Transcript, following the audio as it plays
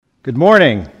Good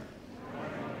morning.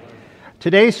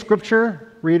 Today's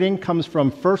scripture reading comes from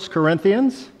 1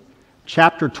 Corinthians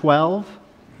chapter 12,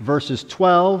 verses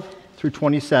 12 through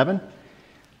 27.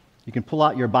 You can pull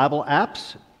out your Bible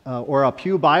apps or a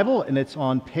Pew Bible, and it's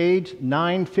on page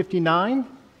 959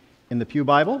 in the Pew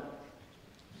Bible.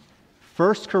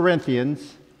 1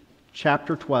 Corinthians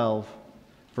chapter 12,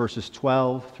 verses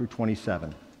 12 through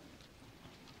 27.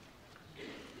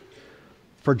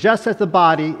 For just as the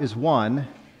body is one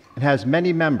and has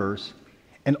many members,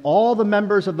 and all the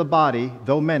members of the body,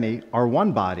 though many, are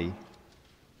one body,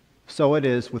 so it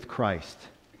is with Christ.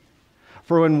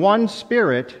 For in one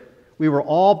Spirit we were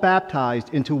all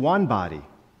baptized into one body,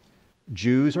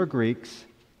 Jews or Greeks,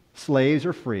 slaves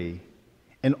or free,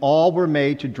 and all were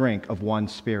made to drink of one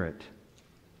Spirit.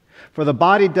 For the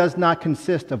body does not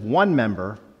consist of one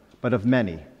member, but of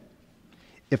many.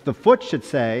 If the foot should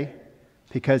say,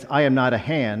 "Because I am not a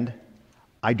hand,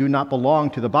 I do not belong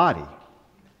to the body,"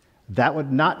 that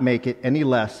would not make it any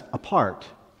less a part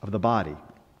of the body.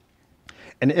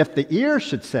 And if the ear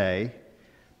should say,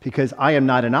 "Because I am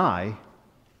not an eye,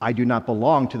 I do not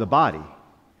belong to the body,"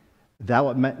 that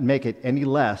would make it any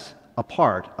less a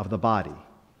part of the body.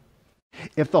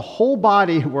 If the whole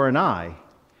body were an eye,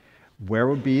 where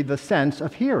would be the sense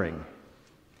of hearing?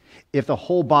 If the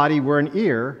whole body were an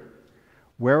ear,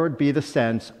 where would be the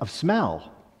sense of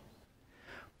smell?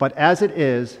 But as it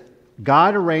is,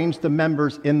 God arranged the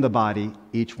members in the body,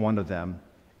 each one of them,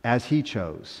 as He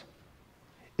chose.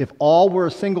 If all were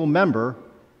a single member,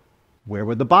 where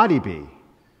would the body be?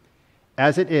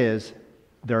 As it is,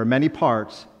 there are many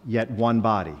parts, yet one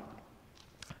body.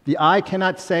 The eye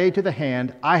cannot say to the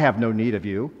hand, "I have no need of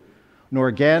you," nor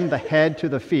again the head to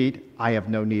the feet, "I have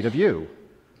no need of you."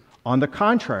 On the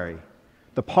contrary,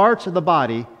 the parts of the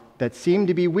body that seem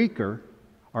to be weaker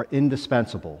are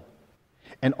indispensable.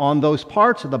 And on those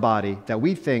parts of the body that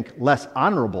we think less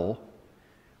honorable,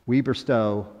 we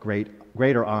bestow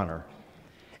greater honor.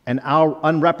 And our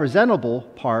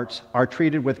unrepresentable parts are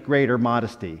treated with greater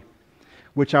modesty,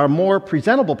 which our more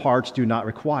presentable parts do not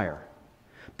require.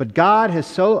 But God has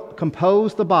so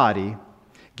composed the body,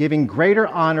 giving greater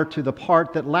honor to the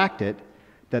part that lacked it,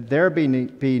 that there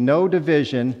be no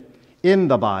division in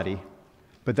the body,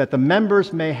 but that the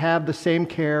members may have the same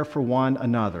care for one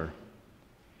another.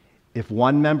 If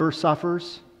one member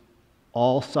suffers,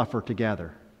 all suffer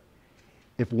together.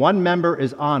 If one member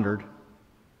is honored,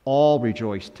 all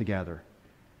rejoice together.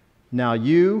 Now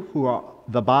you, who are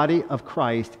the body of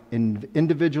Christ,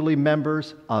 individually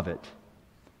members of it.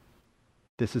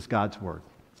 This is God's word.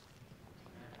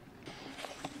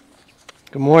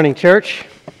 Good morning, church.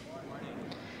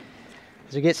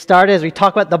 As we get started, as we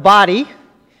talk about the body,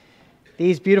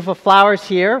 these beautiful flowers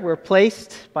here were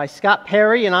placed by Scott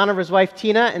Perry in honor of his wife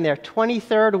Tina in their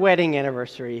 23rd wedding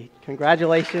anniversary.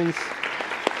 Congratulations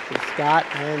to Scott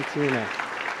and Tina.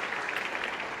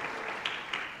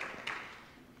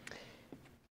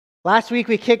 Last week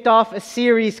we kicked off a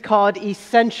series called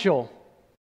Essential,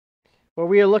 where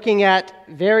we are looking at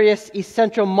various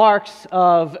essential marks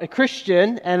of a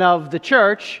Christian and of the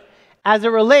church as it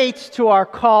relates to our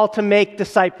call to make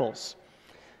disciples.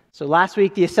 So last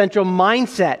week, the essential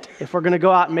mindset, if we're going to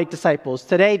go out and make disciples.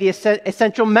 Today, the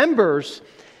essential members.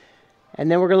 And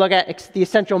then we're going to look at the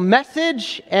essential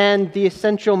message and the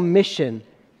essential mission.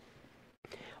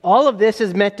 All of this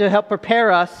is meant to help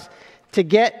prepare us to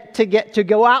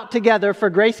go out together for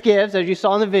Grace Gives, as you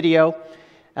saw in the video,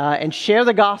 and share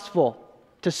the gospel,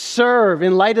 to serve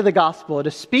in light of the gospel,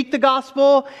 to speak the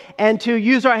gospel, and to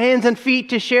use our hands and feet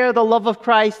to share the love of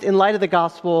Christ in light of the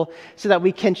gospel so that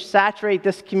we can saturate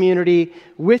this community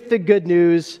with the good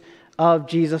news of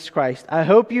Jesus Christ. I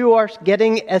hope you are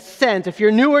getting a sense, if you're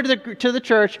newer to the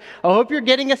church, I hope you're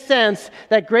getting a sense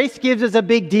that Grace Gives is a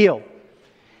big deal.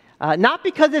 Not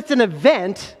because it's an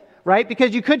event, right?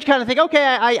 Because you could kind of think, okay,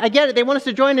 I get it. They want us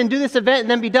to join and do this event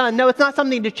and then be done. No, it's not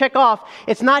something to check off.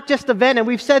 It's not just an event. And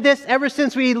we've said this ever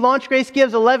since we launched Grace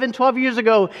Gives 11, 12 years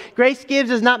ago. Grace Gives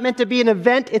is not meant to be an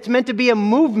event. It's meant to be a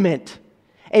movement,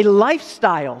 a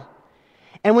lifestyle.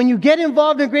 And when you get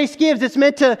involved in Grace Gives, it's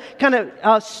meant to kind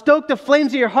of stoke the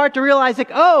flames of your heart to realize, like,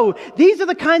 oh, these are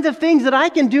the kinds of things that I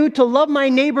can do to love my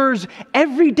neighbors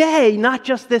every day, not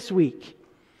just this week.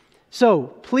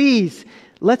 So please,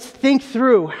 let's think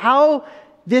through how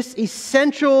this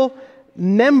essential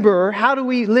member, how do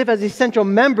we live as essential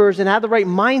members and have the right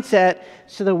mindset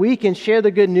so that we can share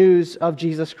the good news of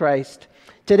Jesus Christ.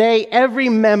 Today, every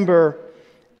member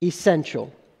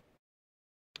essential.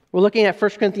 We're looking at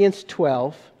 1 Corinthians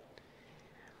 12,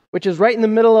 which is right in the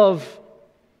middle of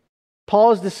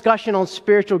Paul's discussion on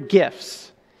spiritual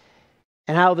gifts.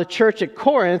 and how the church at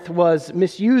Corinth was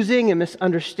misusing and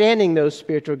misunderstanding those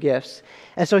spiritual gifts.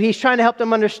 And so he's trying to help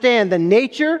them understand the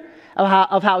nature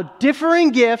of how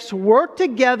differing gifts work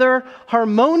together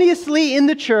harmoniously in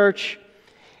the church,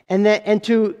 and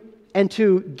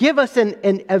to give us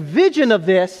a vision of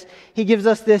this, he gives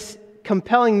us this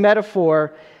compelling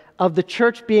metaphor of the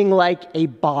church being like a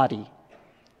body.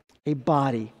 A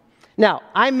body. Now,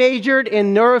 I majored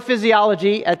in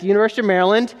neurophysiology at the University of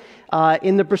Maryland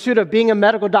in the pursuit of being a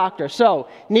medical doctor. So,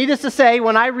 needless to say,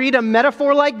 when I read a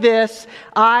metaphor like this,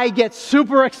 I get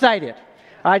super excited.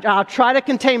 I'll try to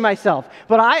contain myself.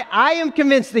 But I am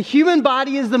convinced the human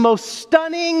body is the most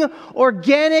stunning,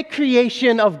 organic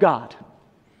creation of God.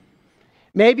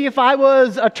 Maybe if I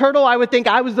was a turtle, I would think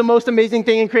I was the most amazing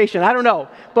thing in creation. I don't know,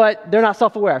 but they're not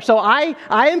self-aware. So I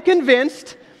am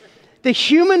convinced the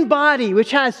human body,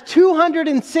 which has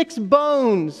 206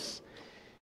 bones,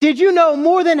 did you know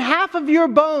more than half of your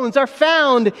bones are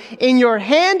found in your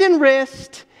hand and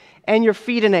wrist and your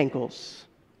feet and ankles?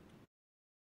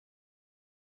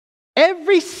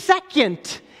 Every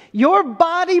second, your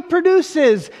body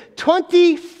produces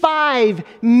 25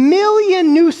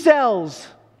 million new cells.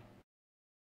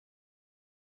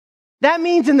 That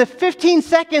means in the 15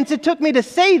 seconds it took me to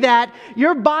say that,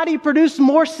 your body produced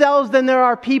more cells than there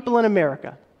are people in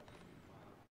America.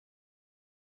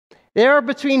 There are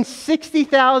between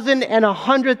 60,000 and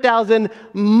 100,000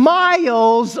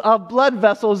 miles of blood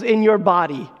vessels in your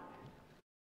body.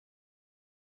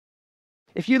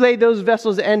 If you laid those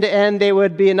vessels end to end, they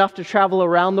would be enough to travel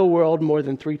around the world more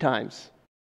than 3 times.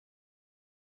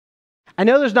 I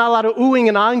know there's not a lot of oohing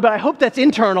and ahhing, but I hope that's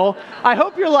internal. I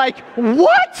hope you're like,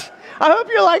 what? I hope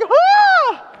you're like,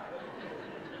 ah!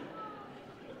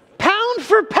 Pound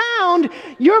for pound,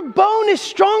 your bone is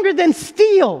stronger than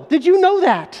steel. Did you know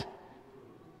that?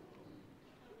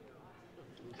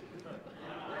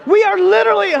 We are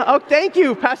literally, oh, thank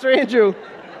you, Pastor Andrew.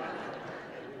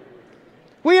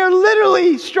 We are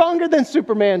literally stronger than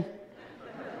Superman.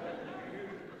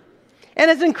 And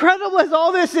as incredible as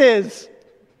all this is,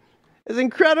 as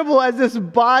incredible as this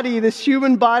body, this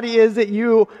human body is that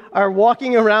you are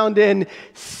walking around in,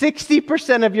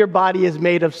 60% of your body is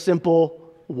made of simple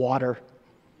water.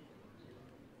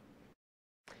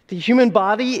 The human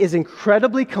body is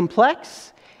incredibly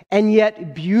complex and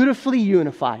yet beautifully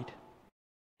unified.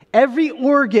 Every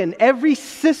organ, every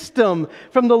system,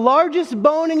 from the largest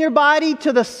bone in your body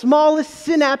to the smallest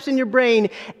synapse in your brain,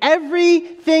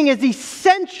 everything is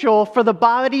essential for the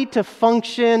body to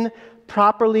function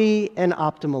properly and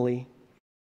optimally.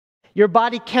 Your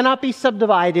body cannot be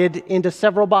subdivided into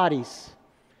several bodies.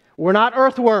 We're not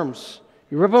earthworms.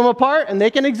 You rip them apart and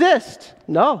they can exist.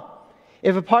 No.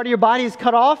 If a part of your body is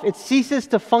cut off, it ceases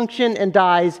to function and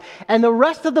dies, and the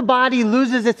rest of the body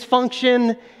loses its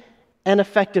function and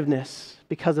effectiveness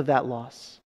because of that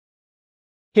loss.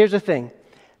 Here's the thing.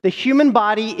 The human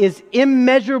body is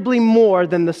immeasurably more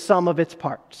than the sum of its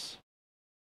parts.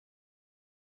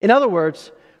 In other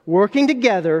words, working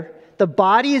together, the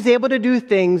body is able to do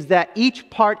things that each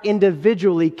part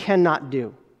individually cannot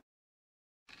do.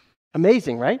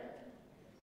 Amazing, right?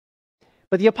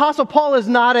 But the Apostle Paul is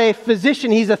not a physician,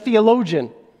 he's a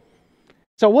theologian.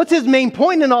 So what's his main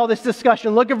point in all this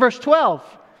discussion? Look at verse 12.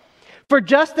 For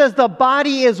just as the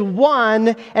body is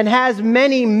one and has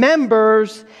many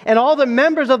members, and all the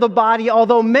members of the body,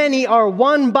 although many, are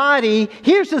one body,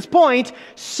 here's his point,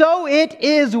 so it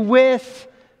is with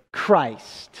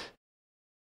Christ.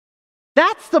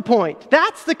 That's the point.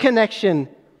 That's the connection.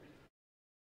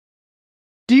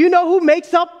 Do you know who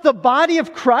makes up the body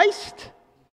of Christ?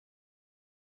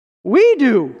 We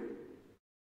do.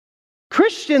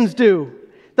 Christians do.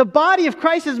 The body of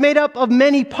Christ is made up of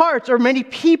many parts or many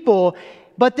people,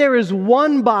 but there is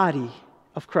one body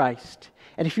of Christ.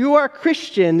 And if you are a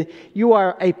Christian, you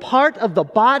are a part of the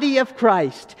body of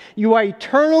Christ. You are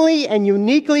eternally and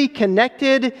uniquely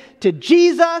connected to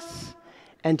Jesus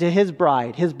and to his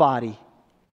bride, his body.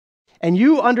 And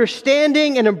you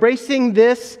understanding and embracing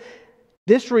this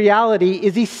reality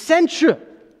is essential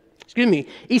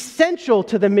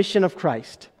to the mission of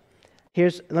Christ.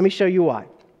 Let me show you why.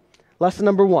 Lesson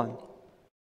number 1.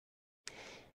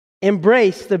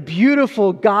 Embrace the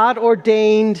beautiful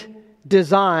God-ordained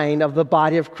design of the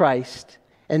body of Christ,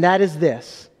 and that is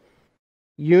this: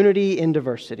 unity in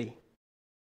diversity.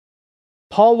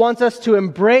 Paul wants us to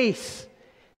embrace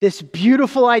this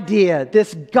beautiful idea,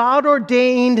 this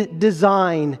God-ordained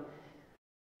design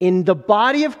in the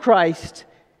body of Christ,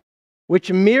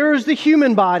 which mirrors the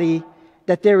human body,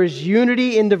 that there is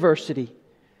unity in diversity.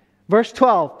 Verse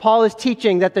 12, Paul is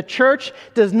teaching that the church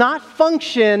does not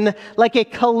function like a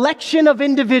collection of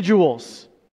individuals.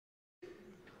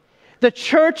 The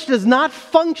church does not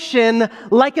function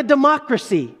like a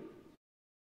democracy.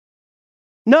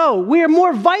 No, we are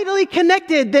more vitally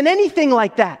connected than anything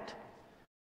like that.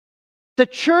 The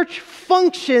church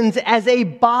functions as a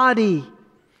body.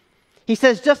 He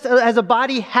says, just as a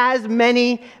body has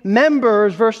many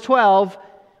members, verse 12,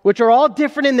 which are all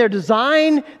different in their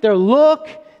design, their look,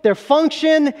 their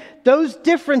function, those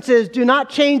differences do not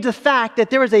change the fact that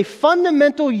there is a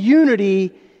fundamental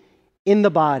unity in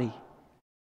the body.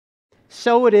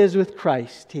 So it is with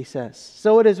Christ, he says.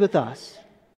 So it is with us.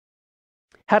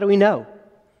 How do we know?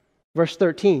 Verse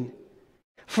 13.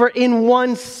 For in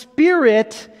one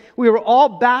Spirit we were all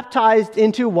baptized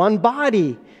into one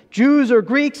body. Jews or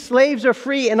Greeks, slaves or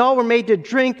free, and all were made to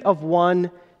drink of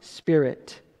one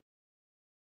Spirit.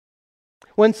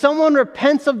 When someone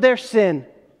repents of their sin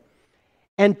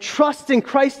and trusts in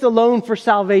Christ alone for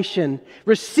salvation,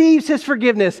 receives His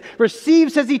forgiveness,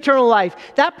 receives His eternal life,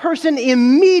 that person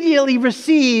immediately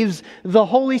receives the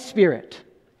Holy Spirit.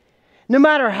 No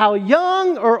matter how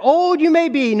young or old you may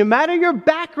be, no matter your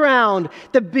background,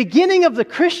 the beginning of the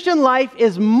Christian life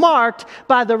is marked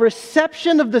by the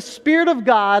reception of the Spirit of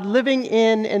God living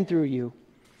in and through you.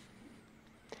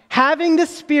 Having the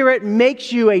Spirit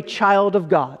makes you a child of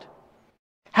God.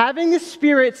 Having the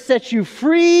Spirit sets you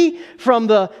free from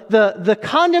the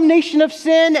condemnation of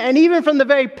sin and even from the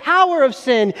very power of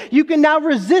sin. You can now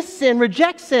resist sin,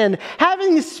 reject sin.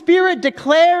 Having the Spirit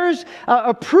declares,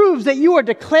 proves that you are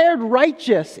declared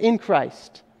righteous in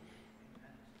Christ.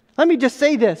 Let me just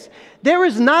say this. There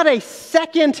is not a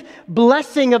second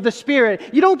blessing of the Spirit.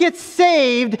 You don't get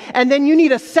saved and then you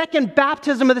need a second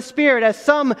baptism of the Spirit, as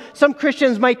some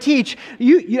Christians might teach.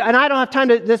 And I don't have time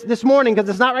to this morning because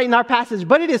it's not right in our passage,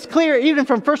 but it is clear even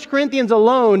from 1 Corinthians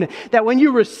alone that when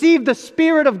you receive the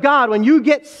Spirit of God, when you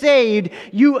get saved,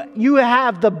 you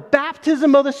have the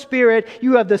baptism of the Spirit,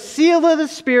 you have the seal of the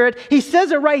Spirit. He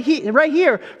says it right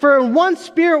here. For in one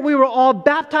Spirit we were all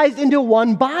baptized into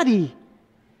one body.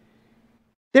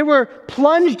 They were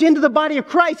plunged into the body of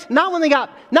Christ, not when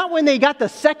they got the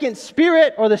second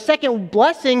Spirit or the second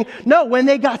blessing. No, when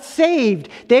they got saved,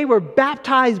 they were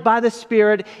baptized by the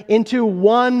Spirit into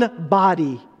one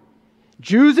body.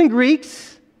 Jews and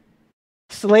Greeks,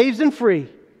 slaves and free.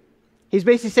 He's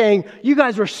basically saying, you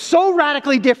guys were so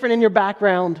radically different in your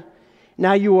background.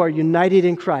 Now you are united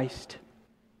in Christ.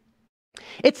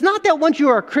 It's not that once you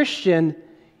are a Christian,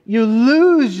 you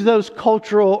lose those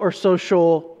cultural or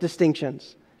social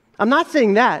distinctions. I'm not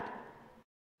saying that.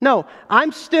 No,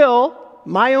 I'm still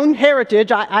my own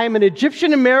heritage. I am an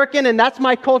Egyptian American, and that's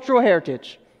my cultural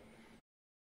heritage.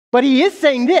 But he is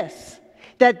saying this,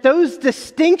 that those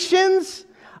distinctions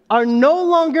are no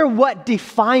longer what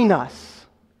define us.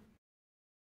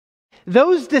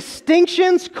 Those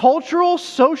distinctions, cultural,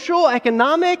 social,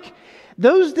 economic,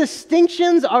 those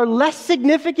distinctions are less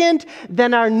significant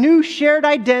than our new shared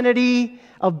identity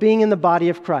of being in the body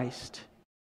of Christ.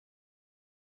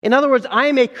 In other words, I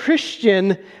am a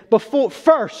Christian before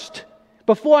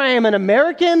I am an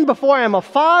American, before I am a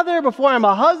father, before I am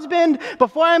a husband,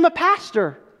 before I am a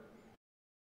pastor.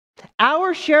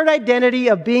 Our shared identity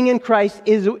of being in Christ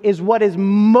is what is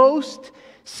most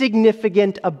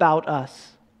significant about us.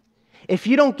 If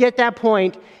you don't get that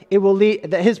point, it will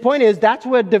lead. His point is that's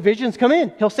where divisions come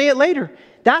in. He'll say it later.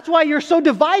 That's why you're so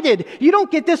divided. You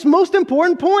don't get this most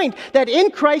important point, that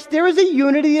in Christ there is a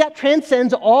unity that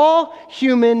transcends all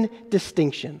human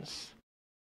distinctions.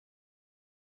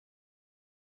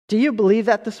 Do you believe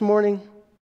that this morning?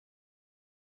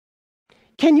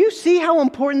 Can you see how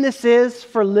important this is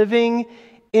for living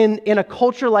in a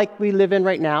culture like we live in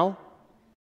right now?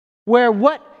 Where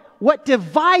what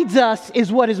divides us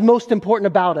is what is most important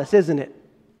about us, isn't it?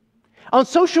 On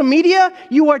social media,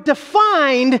 you are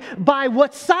defined by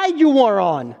what side you are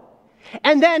on.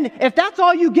 And then if that's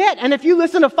all you get, and if you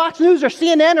listen to Fox News or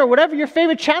CNN or whatever your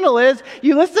favorite channel is,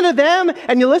 you listen to them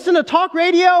and you listen to talk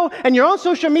radio and you're on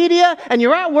social media and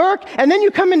you're at work and then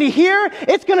you come into here,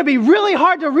 it's going to be really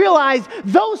hard to realize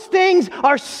those things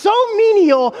are so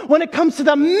menial when it comes to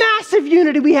the massive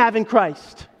unity we have in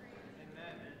Christ.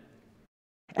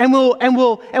 And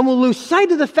we'll lose sight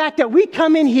of the fact that we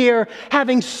come in here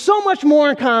having so much more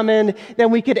in common than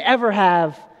we could ever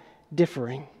have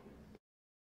differing.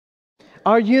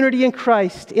 Our unity in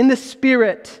Christ, in the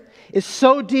Spirit, is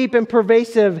so deep and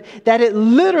pervasive that it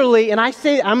literally, and I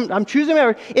say, I'm choosing my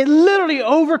word, it literally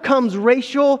overcomes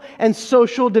racial and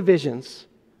social divisions.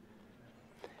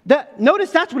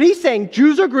 Notice that's what he's saying.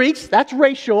 Jews or Greeks, that's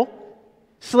racial.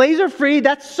 Slaves are free,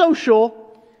 that's social.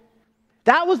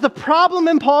 That was the problem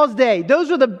in Paul's day. Those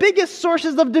were the biggest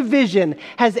sources of division.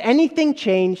 Has anything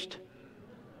changed?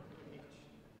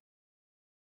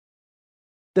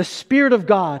 The Spirit of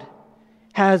God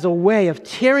has a way of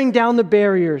tearing down the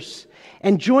barriers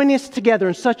and joining us together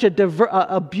in such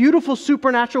a beautiful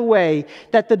supernatural way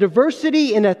that the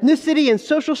diversity in ethnicity and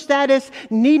social status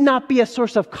need not be a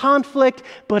source of conflict,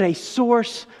 but a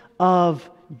source of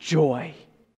joy.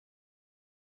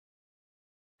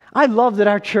 I love that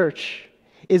our church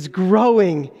is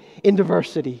growing in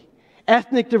diversity.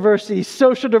 Ethnic diversity,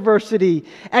 social diversity,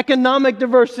 economic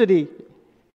diversity.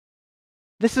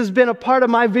 This has been a part of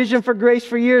my vision for Grace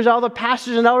for years. All the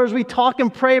pastors and elders, we talk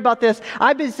and pray about this.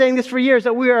 I've been saying this for years,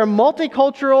 that we are a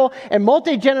multicultural and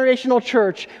multi-generational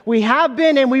church. We have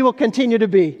been and we will continue to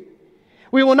be.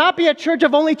 We will not be a church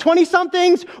of only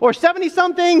 20-somethings or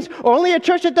 70-somethings or only a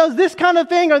church that does this kind of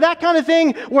thing or that kind of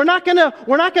thing. We're not going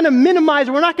to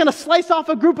minimize, we're not going to slice off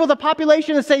a group of the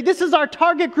population and say, this is our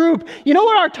target group. You know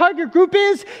what our target group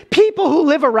is? People who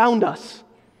live around us.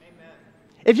 Amen.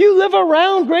 If you live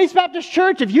around Grace Baptist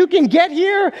Church, if you can get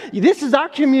here, this is our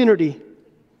community.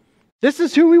 This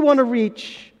is who we want to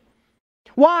reach.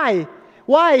 Why?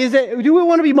 Why? Do we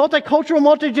want to be multicultural,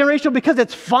 multi-generational because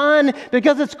it's fun,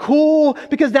 because it's cool,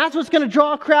 because that's what's going to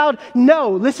draw a crowd?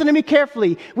 No, listen to me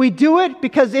carefully. We do it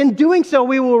because in doing so,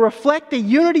 we will reflect the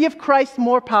unity of Christ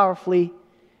more powerfully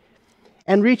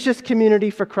and reach this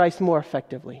community for Christ more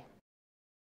effectively.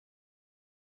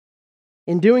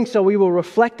 In doing so, we will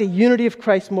reflect the unity of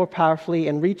Christ more powerfully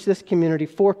and reach this community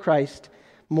for Christ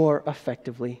more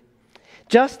effectively.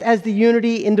 Just as the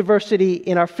unity in diversity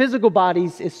in our physical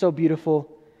bodies is so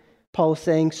beautiful, Paul is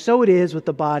saying, so it is with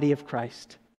the body of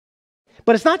Christ.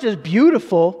 But it's not just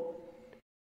beautiful,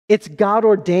 it's God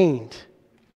ordained.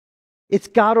 It's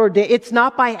God ordained. It's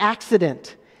not by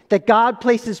accident that God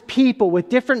places people with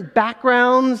different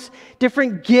backgrounds,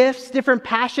 different gifts, different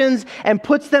passions, and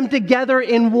puts them together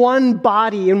in one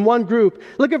body, in one group.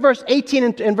 Look at verse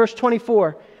 18 and verse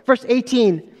 24. Verse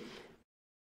 18.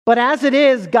 But as it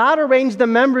is, God arranged the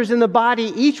members in the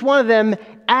body, each one of them,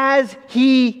 as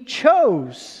He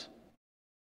chose.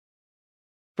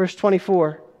 Verse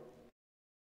 24.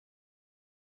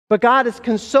 But God has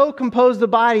so composed the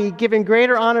body, giving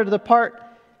greater honor to the part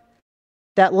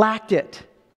that lacked it.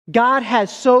 God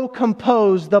has so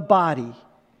composed the body.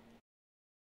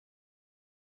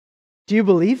 Do you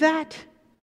believe that?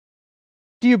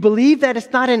 Do you believe that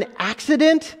it's not an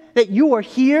accident that you are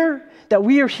here, that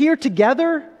we are here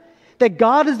together? That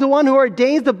God is the one who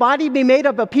ordains the body to be made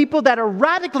up of people that are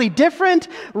radically different,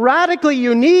 radically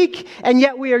unique, and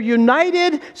yet we are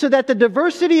united so that the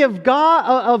diversity of God,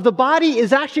 of the body,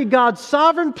 is actually God's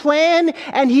sovereign plan,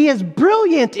 and He is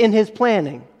brilliant in His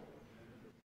planning.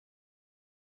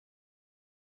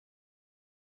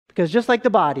 Because just like the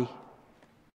body,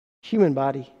 human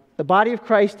body, the body of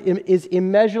Christ is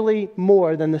immeasurably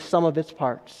more than the sum of its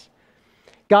parts.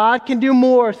 God can do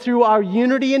more through our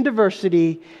unity and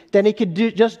diversity than He could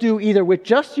do either with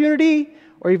just unity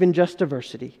or even just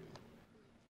diversity.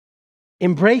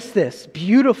 Embrace this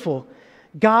beautiful,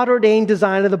 God-ordained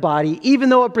design of the body, even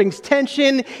though it brings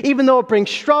tension, even though it brings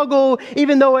struggle,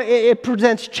 even though it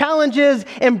presents challenges.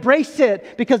 Embrace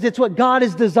it because it's what God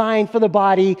has designed for the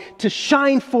body to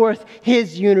shine forth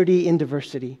His unity in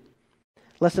diversity.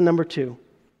 Lesson number 2.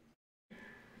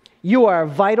 You are a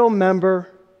vital member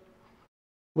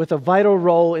with a vital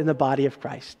role in the body of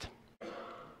Christ.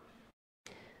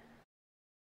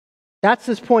 That's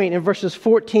his point in verses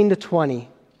 14 to 20.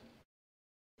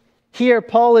 Here,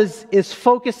 Paul is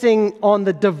focusing on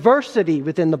the diversity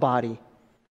within the body.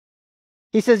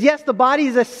 He says, yes, the body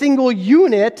is a single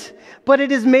unit, but it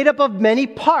is made up of many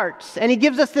parts. And he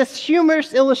gives us this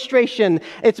humorous illustration.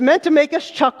 It's meant to make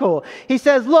us chuckle. He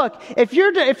says, look, if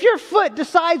your foot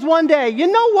decides one day, you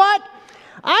know what?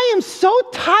 I am so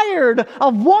tired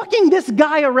of walking this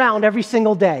guy around every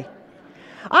single day.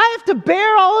 I have to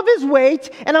bear all of his weight,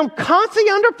 and I'm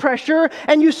constantly under pressure,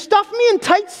 and you stuff me in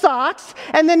tight socks,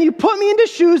 and then you put me into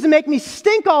shoes and make me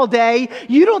stink all day.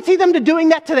 You don't see them doing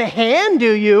that to the hand,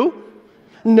 do you?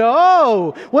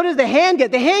 No. What does the hand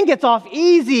get? The hand gets off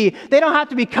easy. They don't have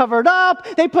to be covered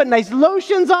up. They put nice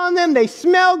lotions on them. They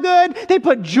smell good. They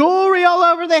put jewelry all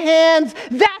over the hands.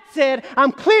 That's it.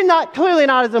 I'm clearly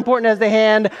not as important as the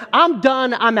hand. I'm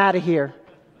done. I'm out of here.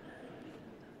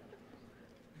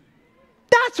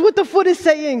 That's what the foot is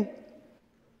saying.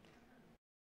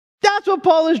 That's what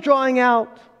Paul is drawing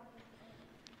out.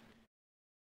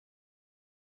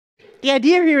 The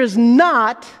idea here is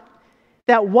not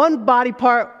that one body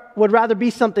part would rather be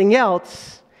something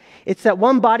else. It's that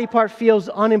one body part feels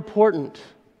unimportant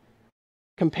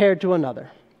compared to another.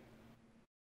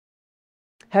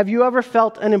 Have you ever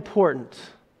felt unimportant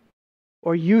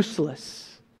or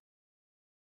useless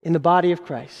in the body of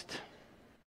Christ?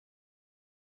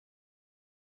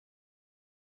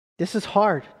 This is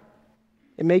hard.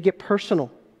 It may get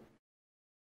personal.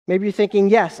 Maybe you're thinking,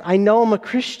 yes, I know I'm a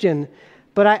Christian,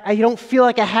 but I don't feel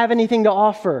like I have anything to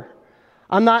offer.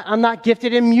 I'm not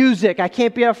gifted in music. I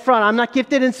can't be up front. I'm not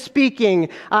gifted in speaking.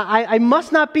 I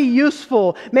must not be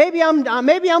useful. Maybe I'm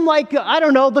like, I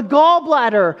don't know, the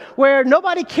gallbladder, where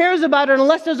nobody cares about it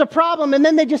unless there's a problem, and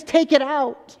then they just take it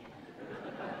out.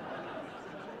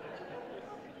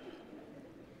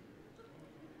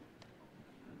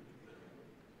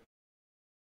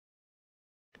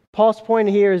 Paul's point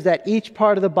here is that each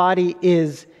part of the body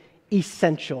is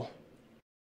essential.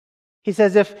 He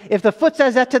says, if the foot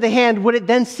says that to the hand, would it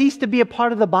then cease to be a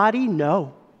part of the body?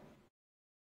 No.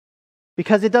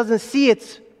 Because it doesn't see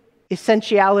its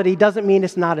essentiality doesn't mean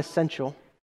it's not essential.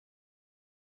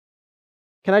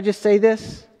 Can I just say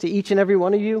this to each and every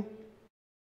one of you?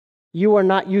 You are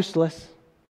not useless.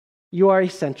 You are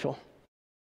essential.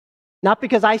 Not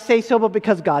because I say so, but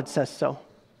because God says so.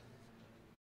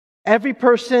 Every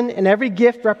person and every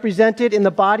gift represented in the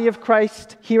body of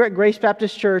Christ here at Grace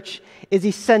Baptist Church is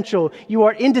essential. You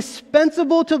are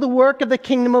indispensable to the work of the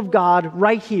kingdom of God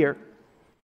right here.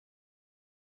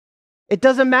 It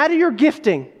doesn't matter your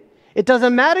gifting. It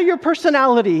doesn't matter your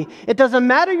personality. It doesn't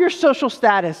matter your social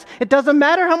status. It doesn't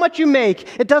matter how much you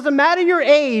make. It doesn't matter your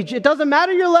age. It doesn't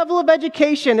matter your level of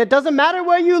education. It doesn't matter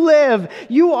where you live.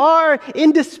 You are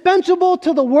indispensable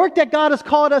to the work that God has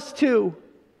called us to.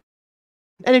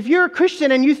 And if you're a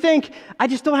Christian and you think, I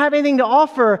just don't have anything to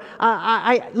offer,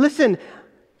 listen,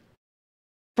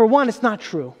 for one, it's not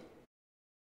true.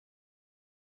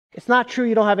 It's not true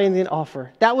you don't have anything to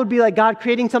offer. That would be like God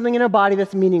creating something in our body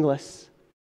that's meaningless.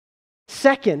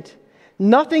 Second,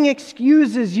 nothing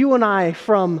excuses you and I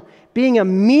from being a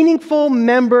meaningful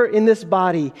member in this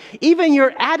body. Even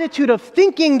your attitude of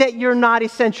thinking that you're not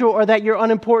essential or that you're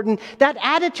unimportant, that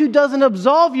attitude doesn't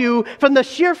absolve you from the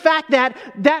sheer fact that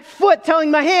that foot telling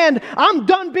my hand, I'm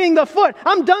done being the foot.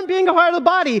 I'm done being a part of the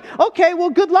body. Okay, well,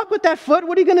 good luck with that foot.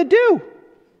 What are you going to do?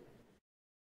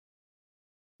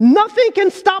 Nothing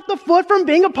can stop the foot from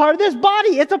being a part of this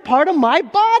body. It's a part of my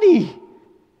body.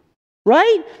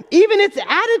 Right? Even its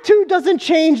attitude doesn't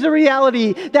change the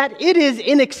reality that it is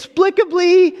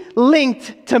inexplicably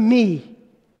linked to me.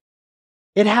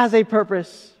 It has a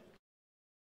purpose.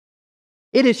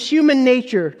 It is human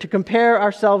nature to compare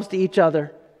ourselves to each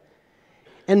other.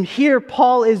 And here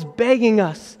Paul is begging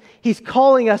us. He's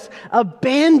calling us,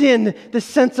 abandon the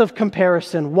sense of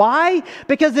comparison. Why?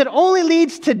 Because it only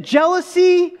leads to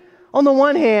jealousy on the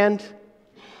one hand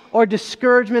or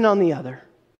discouragement on the other.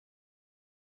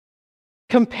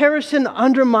 Comparison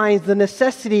undermines the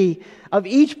necessity of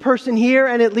each person here,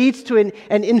 and it leads to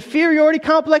an inferiority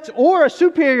complex or a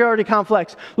superiority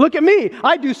complex. Look at me.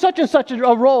 I do such and such a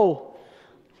role.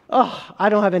 Oh, I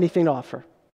don't have anything to offer.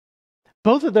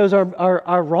 Both of those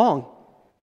are wrong.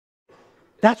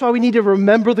 That's why we need to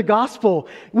remember the gospel.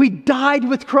 We died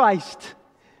with Christ.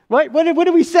 Right? What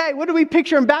do we say? What do we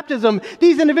picture in baptism?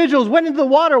 These individuals went into the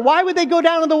water. Why would they go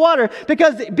down in the water?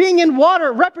 Because being in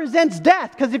water represents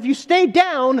death. Because if you stayed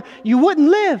down, you wouldn't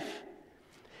live.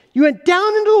 You went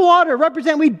down into the water,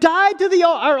 we died to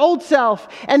our old self,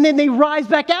 and then they rise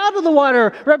back out of the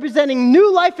water, representing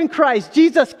new life in Christ.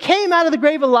 Jesus came out of the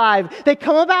grave alive. They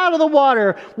come up out of the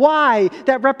water. Why?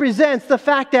 That represents the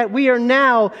fact that we are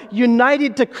now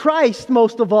united to Christ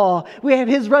most of all. We have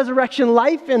His resurrection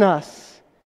life in us.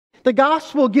 The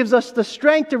gospel gives us the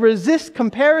strength to resist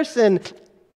comparison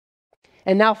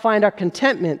and now find our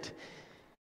contentment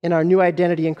in our new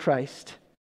identity in Christ.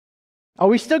 Are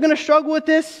we still going to struggle with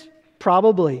this?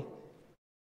 Probably.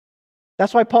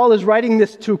 That's why Paul is writing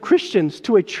this to Christians,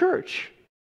 to a church.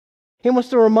 He wants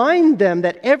to remind them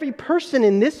that every person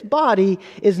in this body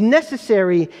is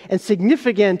necessary and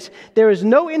significant. There is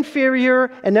no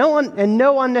inferior and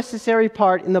no unnecessary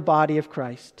part in the body of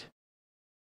Christ.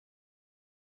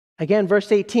 Again,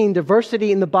 verse 18,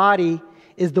 diversity in the body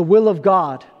is the will of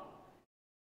God.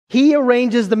 He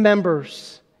arranges the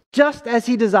members just as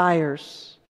He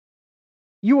desires.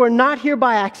 You are not here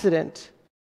by accident.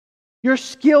 Your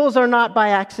skills are not by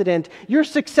accident. Your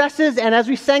successes, and as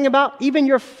we sang about, even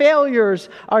your failures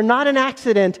are not an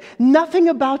accident. Nothing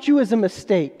about you is a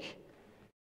mistake.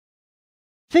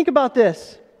 Think about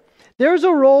this. There's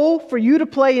a role for you to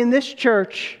play in this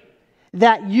church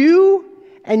that you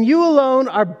and you alone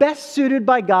are best suited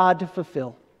by God to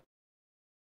fulfill.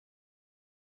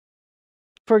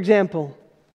 For example,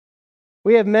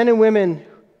 we have men and women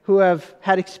who have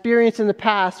had experience in the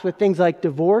past with things like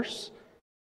divorce,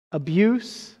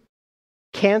 abuse,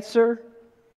 cancer,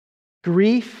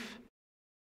 grief,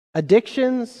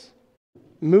 addictions,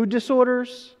 mood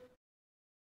disorders.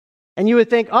 And you would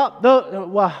think,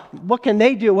 well, what can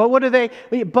they do? Well, what do they?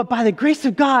 But by the grace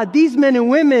of God, these men and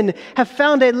women have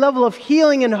found a level of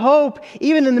healing and hope,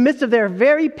 even in the midst of their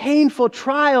very painful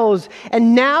trials.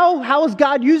 And now, how is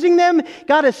God using them?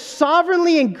 God has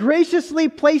sovereignly and graciously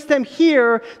placed them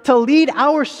here to lead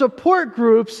our support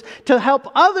groups to help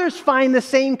others find the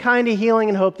same kind of healing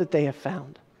and hope that they have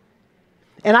found.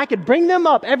 And I could bring them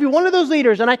up, every one of those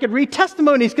leaders, and I could read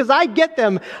testimonies because I get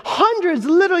them. Hundreds,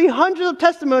 literally hundreds of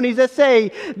testimonies that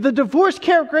say, the Divorce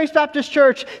Care of Grace Baptist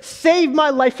Church saved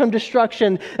my life from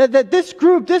destruction. That this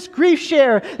group, this grief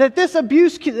share, that this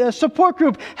abuse support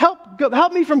group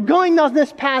helped me from going down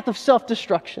this path of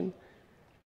self-destruction.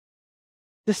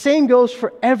 The same goes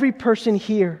for every person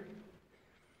here.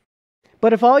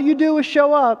 But if all you do is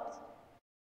show up,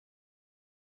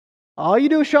 all you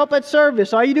do is show up at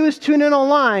service, all you do is tune in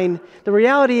online, the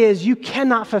reality is you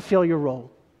cannot fulfill your role.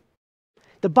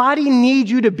 The body needs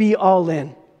you to be all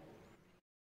in.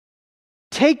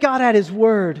 Take God at His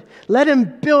word. Let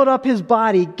Him build up His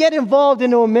body. Get involved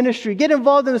into a ministry. Get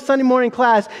involved in a Sunday morning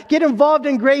class. Get involved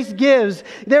in Grace Gives.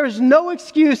 There is no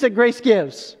excuse that Grace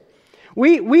Gives.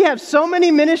 We have so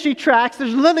many ministry tracks,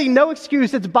 there's literally no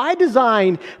excuse. It's by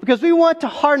design because we want to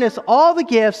harness all the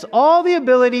gifts, all the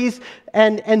abilities,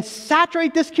 and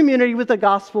saturate this community with the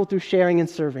gospel through sharing and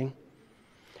serving.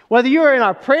 Whether you're in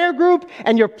our prayer group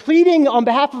and you're pleading on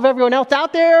behalf of everyone else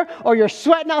out there, or you're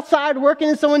sweating outside working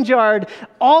in someone's yard,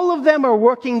 all of them are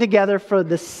working together for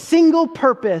the single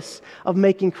purpose of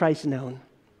making Christ known.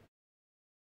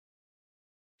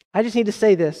 I just need to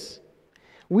say this.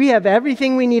 We have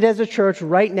everything we need as a church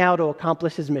right now to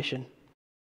accomplish His mission.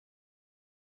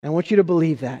 I want you to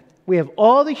believe that. We have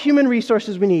all the human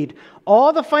resources we need,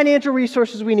 all the financial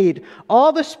resources we need,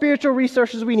 all the spiritual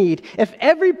resources we need. If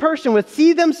every person would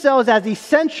see themselves as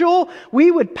essential,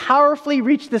 we would powerfully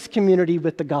reach this community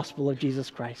with the gospel of Jesus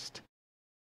Christ.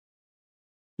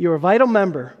 You're a vital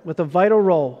member with a vital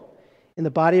role in the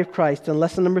body of Christ. And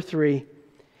lesson number 3,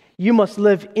 you must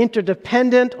live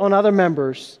interdependent on other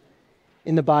members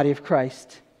in the body of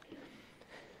Christ.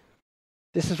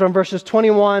 This is from verses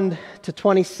 21 to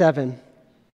 27.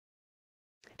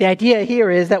 The idea here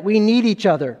is that we need each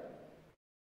other.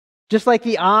 Just like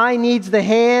the eye needs the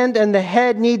hand and the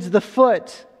head needs the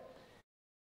foot.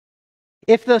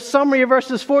 If the summary of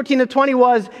verses 14 to 20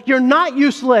 was, you're not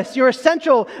useless, you're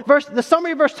essential, the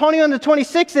summary of verse 21 to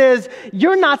 26 is,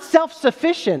 you're not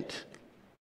self-sufficient.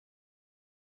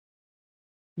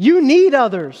 You need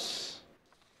others.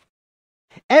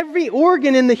 Every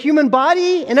organ in the human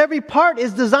body and every part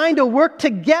is designed to work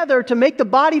together to make the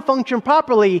body function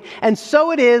properly, and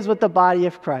so it is with the body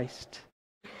of Christ.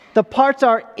 The parts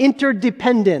are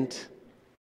interdependent,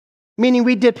 meaning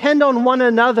we depend on one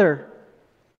another.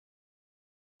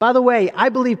 By the way, I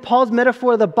believe Paul's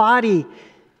metaphor of the body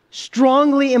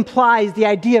strongly implies the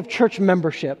idea of church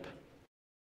membership.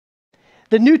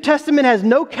 The New Testament has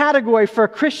no category for a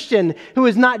Christian who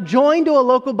is not joined to a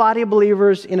local body of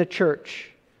believers in a church.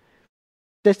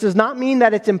 This does not mean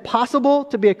that it's impossible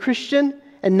to be a Christian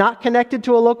and not connected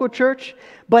to a local church,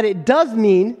 but it does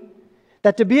mean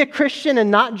that to be a Christian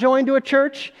and not joined to a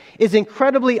church is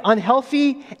incredibly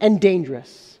unhealthy and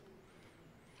dangerous.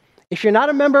 If you're not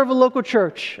a member of a local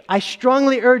church, I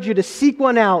strongly urge you to seek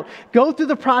one out. Go through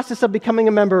the process of becoming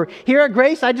a member. Here at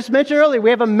Grace, I just mentioned earlier, we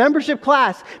have a membership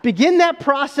class. Begin that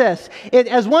process.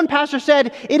 As one pastor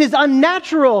said, it is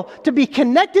unnatural to be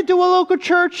connected to a local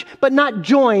church, but not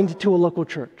joined to a local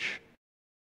church.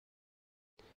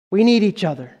 We need each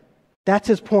other. That's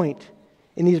his point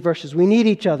in these verses. We need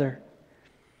each other.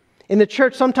 In the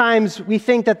church, sometimes we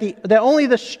think that only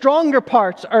the stronger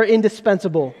parts are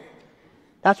indispensable.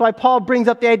 That's why Paul brings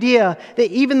up the idea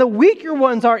that even the weaker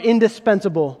ones are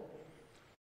indispensable.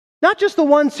 Not just the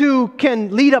ones who can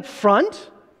lead up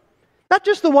front, not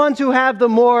just the ones who have the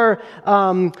more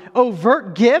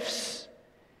overt gifts.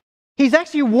 He's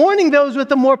actually warning those with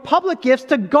the more public gifts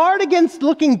to guard against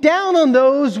looking down on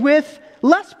those with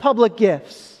less public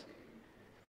gifts.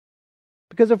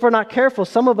 Because if we're not careful,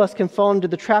 some of us can fall into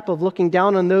the trap of looking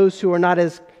down on those who are not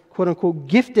as, quote unquote,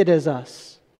 gifted as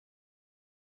us.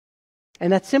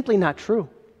 And that's simply not true.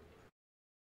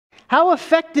 How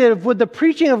effective would the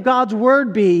preaching of God's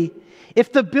word be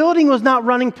if the building was not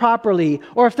running properly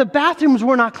or if the bathrooms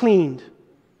were not cleaned?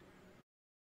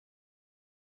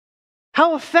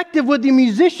 How effective would the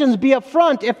musicians be up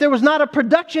front if there was not a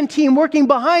production team working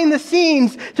behind the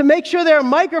scenes to make sure there are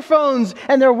microphones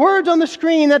and there are words on the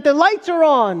screen, that the lights are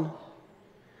on?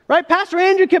 Right? Pastor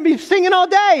Andrew can be singing all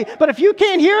day, but if you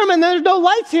can't hear him and there's no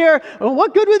lights here, well,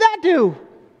 what good would that do?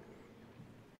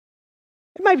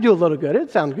 It might do a little good. It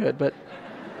sounds good, but...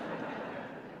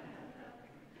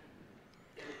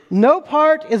 No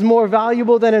part is more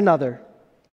valuable than another,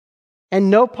 and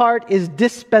no part is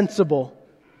dispensable,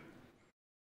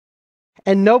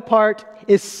 and no part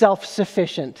is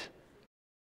self-sufficient.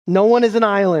 No one is an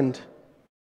island.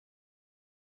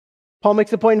 Paul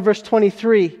makes the point in verse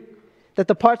 23 that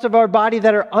the parts of our body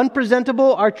that are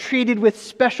unpresentable are treated with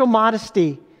special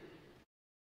modesty.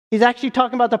 He's actually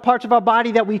talking about the parts of our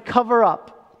body that we cover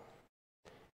up.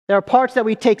 There are parts that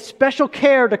we take special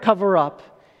care to cover up.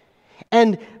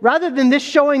 And rather than this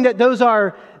showing that those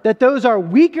are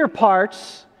weaker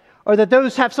parts or that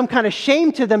those have some kind of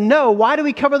shame to them, no. Why do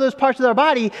we cover those parts of our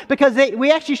body? Because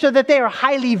we actually show that they are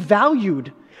highly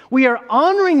valued. We are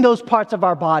honoring those parts of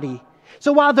our body.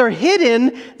 So while they're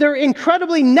hidden, they're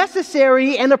incredibly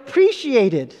necessary and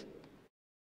appreciated.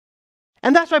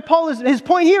 And that's why his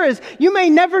point here is, you may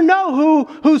never know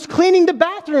who's cleaning the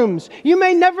bathrooms. You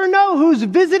may never know who's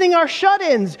visiting our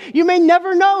shut-ins. You may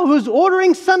never know who's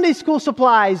ordering Sunday school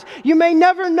supplies. You may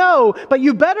never know, but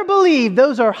you better believe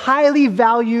those are highly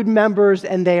valued members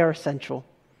and they are essential.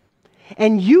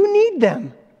 And you need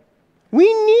them.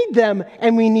 We need them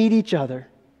and we need each other.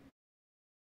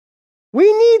 We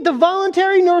need the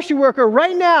voluntary nursery worker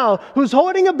right now who's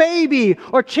holding a baby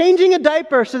or changing a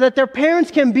diaper so that their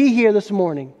parents can be here this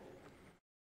morning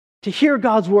to hear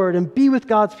God's word and be with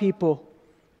God's people.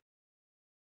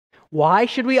 Why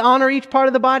should we honor each part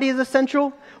of the body as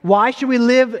essential? Why should we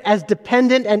live as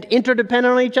dependent and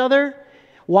interdependent on each other?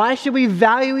 Why should we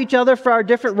value each other for our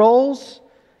different roles?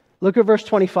 Look at verse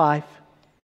 25.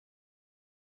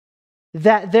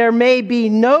 That there may be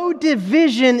no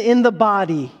division in the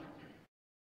body,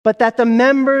 but that the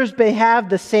members may have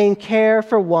the same care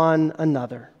for one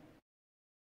another.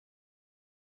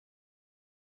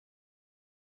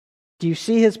 Do you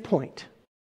see his point?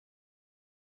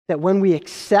 That when we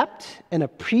accept and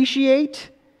appreciate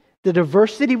the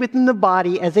diversity within the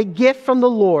body as a gift from the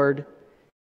Lord,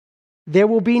 there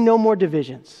will be no more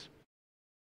divisions.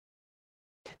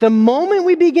 The moment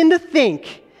we begin to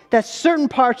think that certain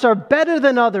parts are better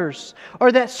than others, or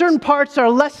that certain parts are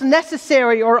less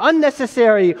necessary or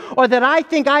unnecessary, or that I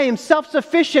think I am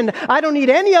self-sufficient, I don't need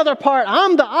any other part,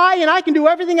 I'm the I and I can do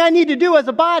everything I need to do as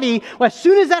a body, well, as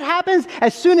soon as that happens,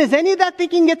 as soon as any of that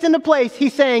thinking gets into place,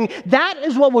 he's saying that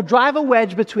is what will drive a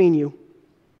wedge between you.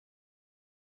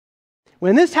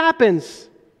 When this happens,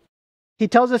 he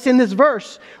tells us in this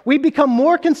verse, we become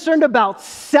more concerned about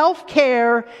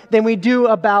self-care than we do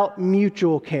about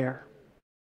mutual care.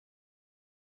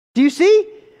 Do you see?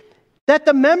 That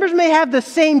the members may have the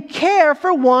same care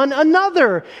for one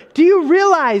another. Do you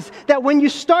realize that when you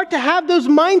start to have those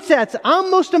mindsets, I'm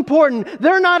most important,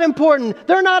 they're not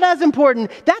as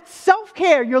important, that's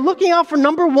self-care. You're looking out for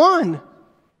number one.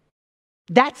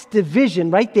 That's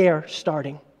division right there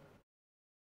starting.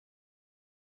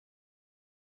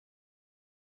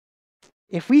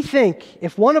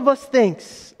 If one of us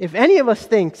thinks, if any of us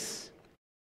thinks,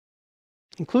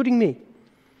 including me,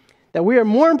 that we are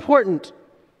more important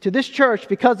to this church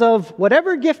because of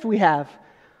whatever gift we have,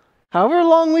 however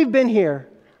long we've been here,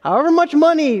 however much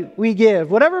money we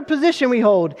give, whatever position we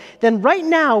hold, then right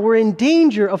now we're in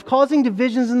danger of causing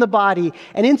divisions in the body.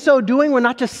 And in so doing, we're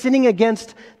not just sinning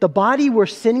against the body, we're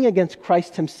sinning against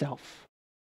Christ himself.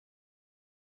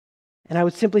 And I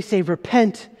would simply say,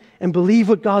 repent and believe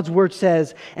what God's word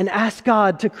says and ask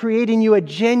God to create in you a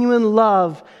genuine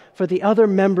love for the other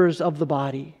members of the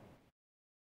body.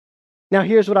 Now,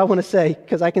 here's what I want to say,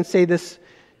 because I can say this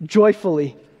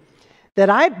joyfully. That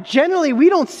we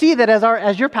don't see that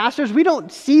as your pastors, we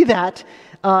don't see that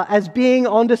as being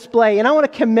on display. And I want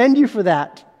to commend you for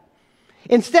that.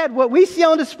 Instead, what we see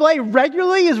on display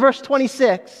regularly is verse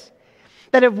 26.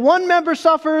 That if one member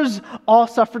suffers, all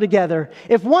suffer together.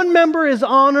 If one member is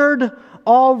honored,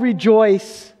 all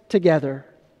rejoice together.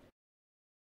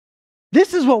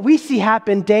 This is what we see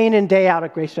happen day in and day out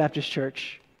at Grace Baptist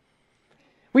Church.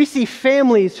 We see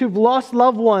families who've lost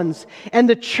loved ones, and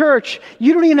the church,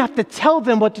 you don't even have to tell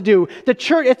them what to do. The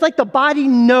church, it's like the body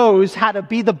knows how to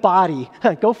be the body.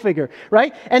 Go figure,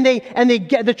 right? And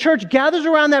the church gathers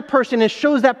around that person and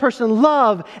shows that person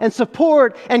love and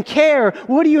support and care.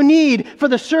 What do you need for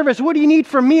the service? What do you need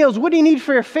for meals? What do you need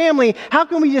for your family? How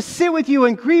can we just sit with you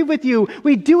and grieve with you?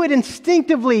 We do it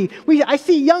instinctively. I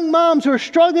see young moms who are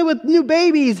struggling with new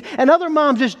babies, and other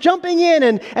moms just jumping in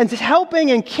and just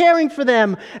helping and caring for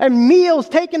them. And meals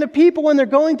taken to people when they're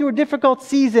going through a difficult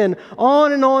season,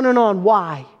 on and on and on.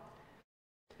 Why?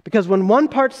 Because when one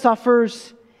part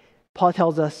suffers, Paul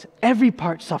tells us, every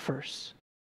part suffers.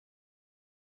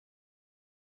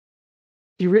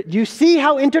 Do you see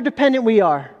how interdependent we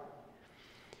are?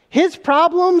 His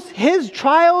problems, his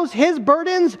trials, his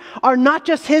burdens are not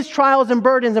just his trials and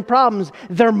burdens and problems.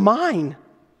 They're mine.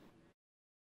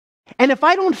 And if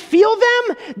I don't feel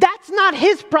them, that's not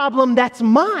his problem, that's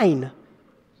mine.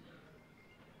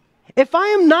 If I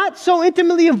am not so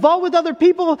intimately involved with other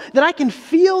people that I can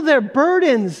feel their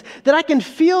burdens, that I can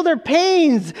feel their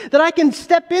pains, that I can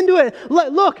step into it.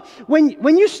 Look,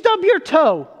 when you stub your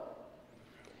toe,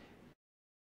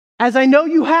 as I know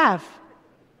you have,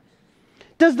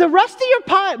 does the rest of your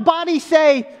body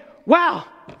say, wow,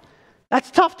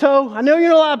 that's tough, toe. I know you're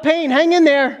in a lot of pain. Hang in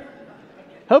there.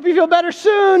 Hope you feel better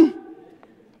soon.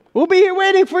 We'll be here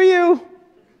waiting for you.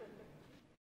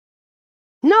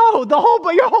 No,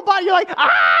 your whole body, you're like,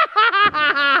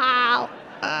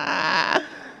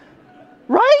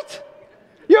 right?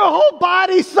 Your whole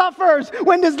body suffers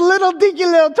when this little dinky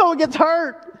little toe gets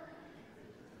hurt.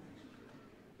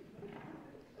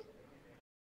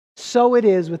 So it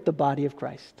is with the body of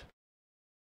Christ.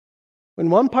 When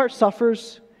one part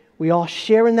suffers, we all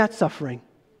share in that suffering.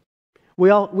 We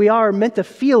are meant to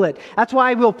feel it. That's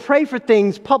why we'll pray for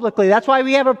things publicly. That's why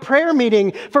we have a prayer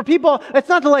meeting for people. It's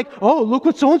not like, oh, look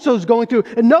what so-and-so is going through.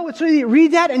 And no, it's really, you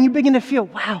read that and you begin to feel,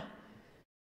 wow,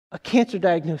 a cancer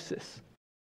diagnosis.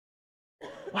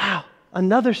 Wow,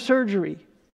 another surgery.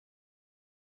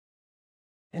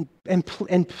 And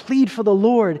plead for the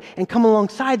Lord and come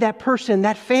alongside that person,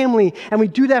 that family, and we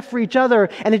do that for each other,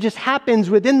 and it just happens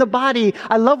within the body.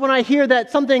 I love when I hear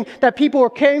that something that people were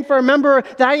caring for a member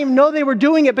that I didn't even know they were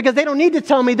doing it because they don't need to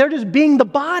tell me, they're just being the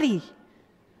body.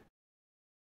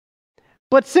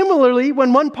 But similarly,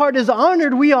 when one part is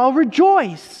honored, we all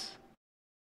rejoice.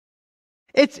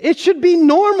 It should be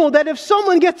normal that if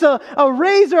someone gets a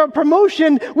raise or a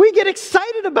promotion, we get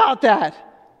excited about that,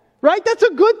 right? That's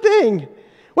a good thing.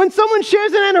 When someone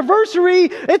shares an anniversary,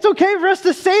 it's okay for us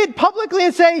to say it publicly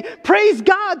and say, praise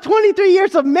God, 23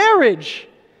 years of marriage.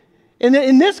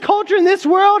 In this culture, in this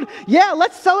world, yeah,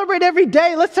 let's celebrate every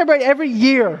day. Let's celebrate every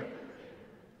year.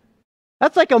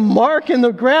 That's like a mark in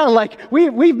the ground, like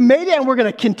we've made it and we're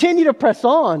going to continue to press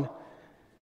on.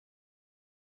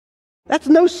 That's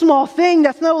no small thing.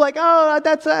 That's no like, oh,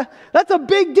 that's a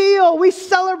big deal. We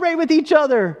celebrate with each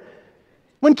other.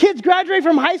 When kids graduate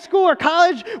from high school or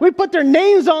college, we put their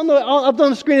names up on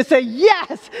the screen and say,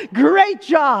 yes, great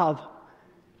job.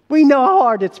 We know how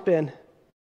hard it's been.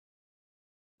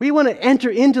 We want to enter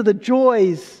into the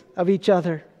joys of each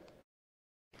other.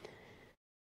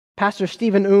 Pastor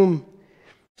Stephen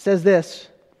says this,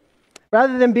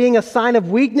 rather than being a sign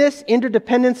of weakness,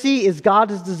 interdependency is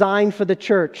God's design for the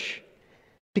church.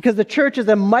 Because the church is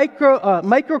a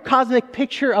microcosmic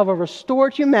picture of a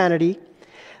restored humanity.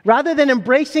 Rather than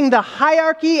embracing the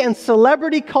hierarchy and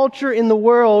celebrity culture in the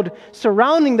world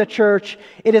surrounding the church,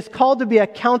 it is called to be a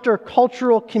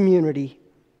countercultural community.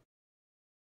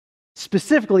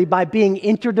 Specifically by being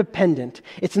interdependent.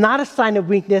 It's not a sign of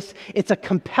weakness, it's a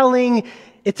compelling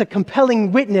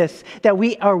witness that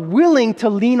we are willing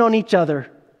to lean on each other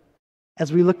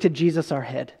as we look to Jesus our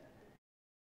head.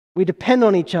 We depend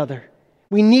on each other.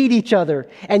 We need each other.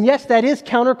 And yes, that is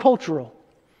countercultural.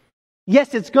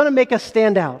 Yes, it's going to make us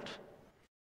stand out.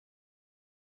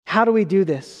 How do we do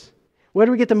this? Where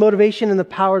do we get the motivation and the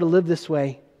power to live this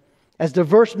way? As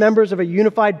diverse members of a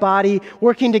unified body,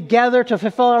 working together to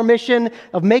fulfill our mission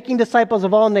of making disciples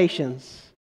of all nations.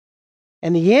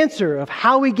 And the answer of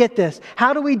how we get this,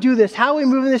 how do we do this, how we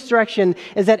move in this direction,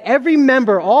 is that every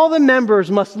member, all the members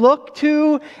must look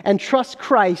to and trust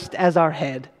Christ as our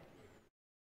head.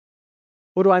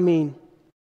 What do I mean?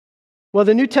 Well,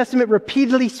 the New Testament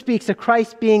repeatedly speaks of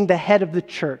Christ being the head of the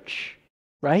church,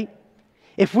 right?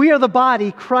 If we are the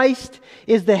body, Christ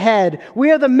is the head. We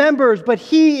are the members, but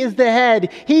He is the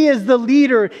head. He is the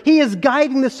leader. He is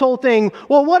guiding this whole thing.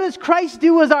 Well, what does Christ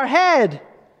do as our head?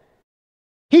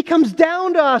 He comes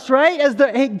down to us,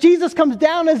 right? Jesus comes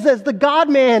down as the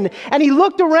God-man, and He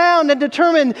looked around and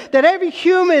determined that every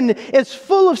human is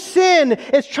full of sin,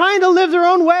 is trying to live their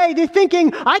own way. They're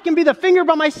thinking, I can be the finger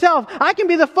by myself, I can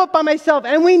be the foot by myself,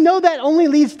 and we know that only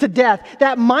leads to death.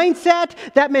 That mindset,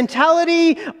 that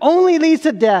mentality only leads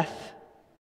to death.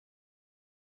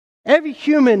 Every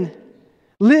human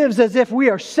lives as if we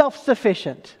are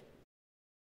self-sufficient.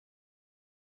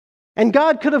 And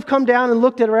God could have come down and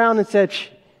looked around and said,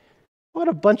 what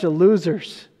a bunch of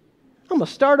losers. I'm going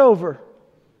to start over.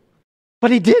 But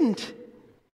He didn't.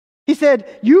 He said,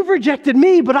 you've rejected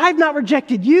me, but I've not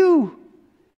rejected you.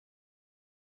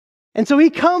 And so He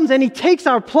comes and He takes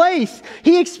our place.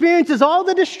 He experiences all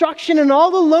the destruction and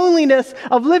all the loneliness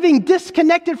of living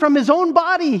disconnected from His own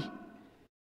body.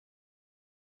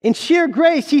 In sheer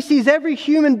grace, he sees every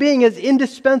human being as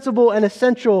indispensable and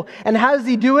essential. And how does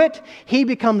he do it? He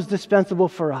becomes dispensable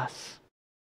for us.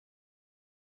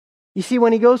 You see,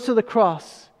 when he goes to the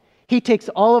cross, he takes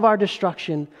all of our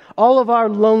destruction, all of our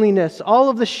loneliness, all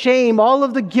of the shame, all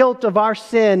of the guilt of our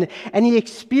sin, and he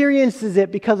experiences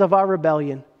it because of our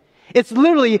rebellion. It's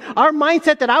literally our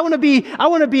mindset that I want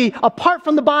to be apart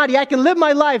from the body. I can live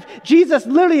my life. Jesus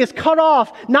literally is cut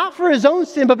off, not for his own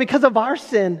sin, but because of our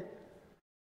sin.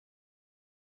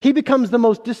 He becomes the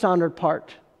most dishonored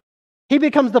part. He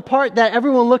becomes the part that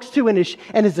everyone looks to and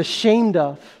is ashamed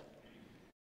of.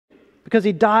 Because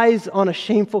he dies on a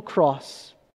shameful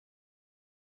cross.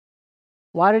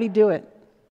 Why did he do it?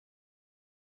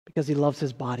 Because he loves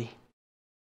his body.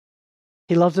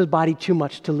 He loves his body too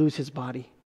much to lose his body.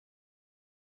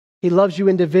 He loves you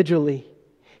individually.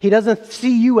 He doesn't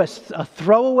see you as a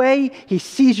throwaway. He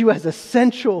sees you as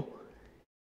essential.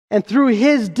 And through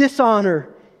his dishonor,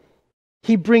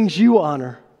 he brings you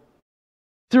honor.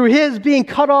 Through his being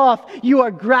cut off, you are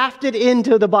grafted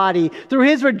into the body. Through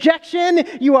his rejection,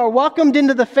 you are welcomed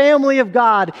into the family of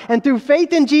God. And through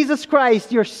faith in Jesus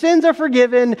Christ, your sins are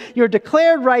forgiven, you're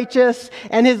declared righteous,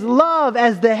 and his love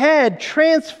as the head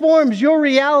transforms your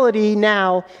reality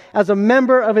now as a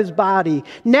member of his body.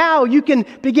 Now you can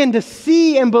begin to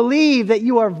see and believe that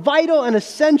you are vital and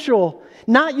essential,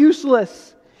 not useless.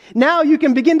 Now you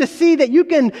can begin to see that you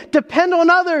can depend on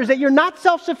others, that you're not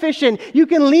self-sufficient. You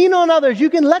can lean on others. You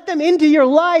can let them into your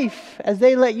life as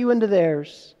they let you into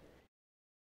theirs.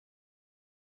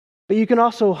 But you can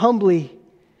also humbly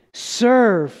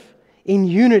serve in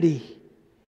unity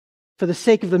for the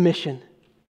sake of the mission.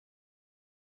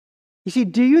 You see,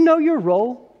 do you know your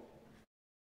role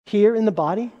here in the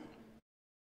body?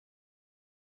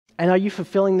 And are you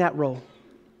fulfilling that role?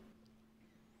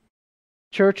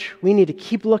 Church, we need to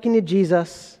keep looking to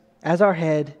Jesus as our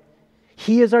head.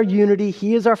 He is our unity.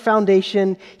 He is our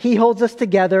foundation. He holds us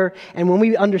together. And when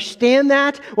we understand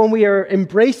that, when we are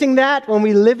embracing that, when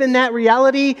we live in that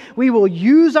reality, we will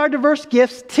use our diverse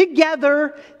gifts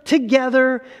together.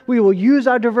 We will use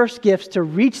our diverse gifts to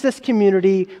reach this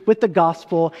community with the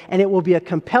gospel, and it will be a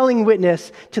compelling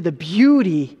witness to the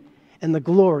beauty and the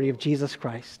glory of Jesus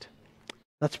Christ.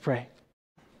 Let's pray.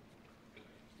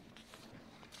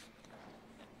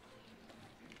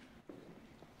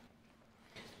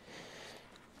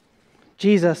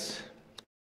 Jesus,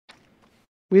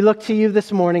 we look to you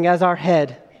this morning as our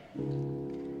head,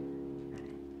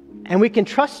 and we can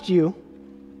trust you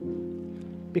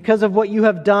because of what you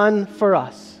have done for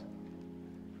us.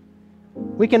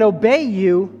 We can obey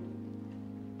you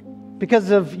because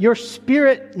of your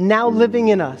Spirit now living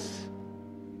in us.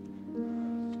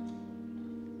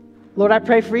 Lord, I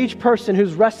pray for each person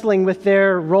who's wrestling with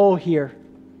their role here,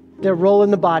 their role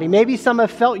in the body. Maybe some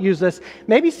have felt useless.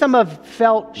 Maybe some have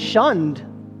felt shunned.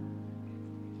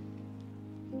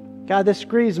 God, this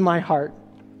grieves my heart.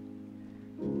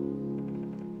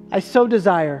 I so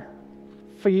desire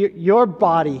for your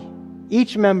body,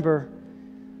 each member,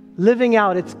 living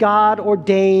out its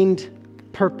God-ordained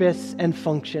purpose and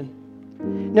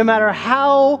function. No matter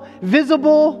how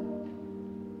visible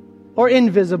or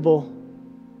invisible,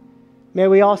 may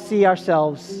we all see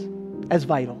ourselves as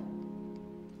vital,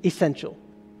 essential.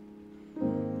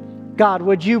 God,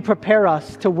 would you prepare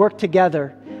us to work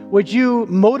together? Would you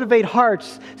motivate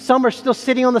hearts? Some are still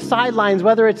sitting on the sidelines,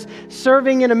 whether it's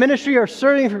serving in a ministry or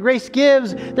serving for Grace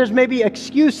Gives. There's maybe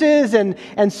excuses and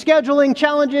scheduling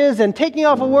challenges and taking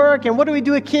off of work and what do we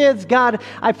do with kids? God,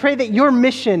 I pray that your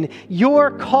mission,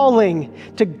 your calling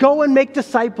to go and make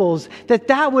disciples,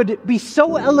 that would be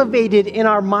so elevated in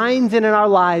our minds and in our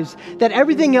lives that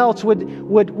everything else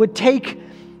would take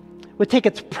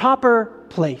its proper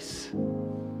place.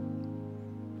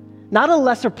 Not a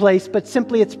lesser place, but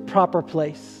simply its proper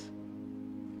place.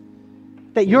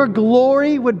 That your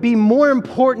glory would be more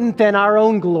important than our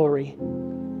own glory.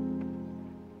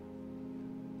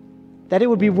 That it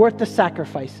would be worth the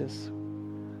sacrifices,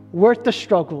 worth the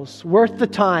struggles, worth the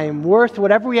time, worth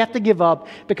whatever we have to give up,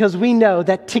 because we know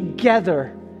that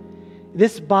together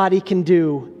this body can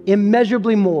do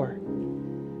immeasurably more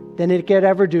than it could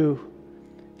ever do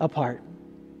apart.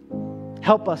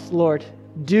 Help us, Lord.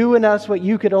 Do in us what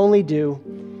you could only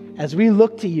do as we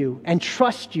look to you and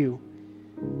trust you.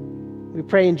 We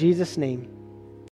pray in Jesus' name.